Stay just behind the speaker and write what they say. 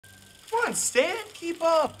on, Stan, keep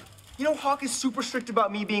up. You know, Hawk is super strict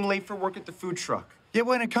about me being late for work at the food truck. Yet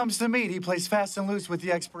when it comes to meat, he plays fast and loose with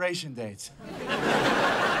the expiration dates.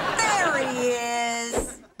 There he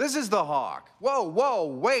is. This is the Hawk. Whoa, whoa,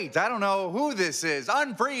 wait, I don't know who this is.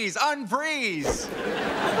 Unfreeze, unfreeze!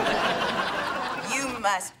 You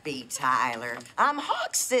must be Tyler. I'm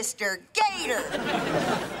Hawk's sister, Gator.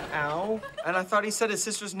 Ow. And I thought he said his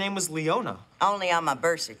sister's name was Leona. Only on my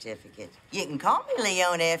birth certificate. You can call me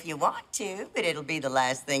Leona if you want to, but it'll be the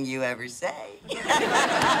last thing you ever say.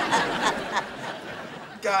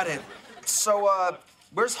 Got it. So,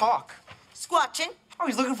 where's Hawk? Squatching. Oh,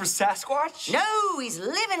 he's looking for Sasquatch? No, he's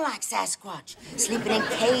living like Sasquatch. Sleeping in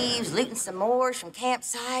caves, looting some s'mores from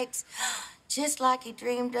campsites. Just like he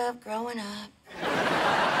dreamed of growing up.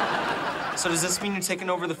 So does this mean you're taking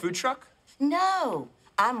over the food truck? No,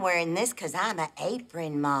 I'm wearing this because I'm an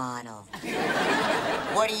apron model.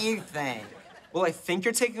 What do you think? Well, I think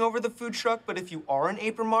you're taking over the food truck, but if you are an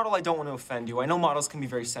apron model, I don't want to offend you. I know models can be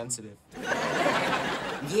very sensitive.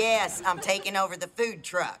 Yes, I'm taking over the food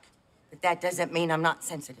truck. But that doesn't mean I'm not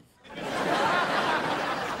sensitive.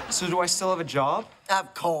 So do I still have a job?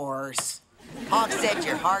 Of course. Hawk said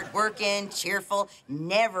you're hardworking, cheerful,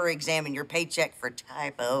 never examine your paycheck for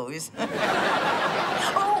typos.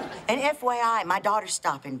 Oh, and FYI, my daughter's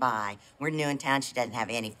stopping by. We're new in town. She doesn't have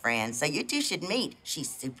any friends, so you two should meet. She's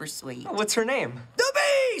super sweet. Oh, what's her name? The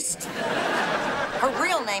Beast! Her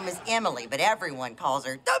real name is Emily, but everyone calls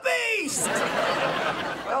her The Beast!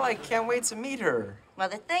 Well, I can't wait to meet her. Well,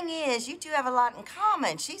 the thing is, you two have a lot in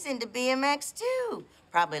common. She's into BMX, too.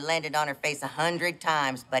 Probably landed on her face 100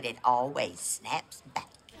 times, but it always snaps back.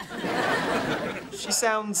 She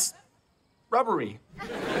sounds rubbery.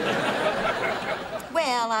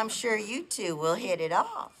 Well, I'm sure you two will hit it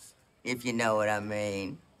off, if you know what I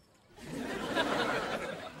mean.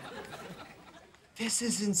 This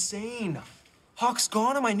is insane. Hawk's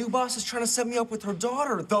gone and my new boss is trying to set me up with her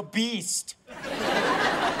daughter, the Beast.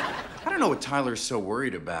 I don't know what Tyler's so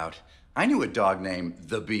worried about. I knew a dog named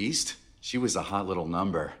The Beast. She was a hot little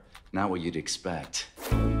number. Not what you'd expect.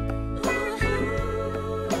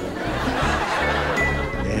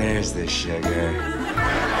 There's the sugar.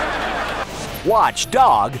 Watch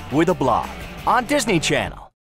Dog with a Blog on Disney Channel.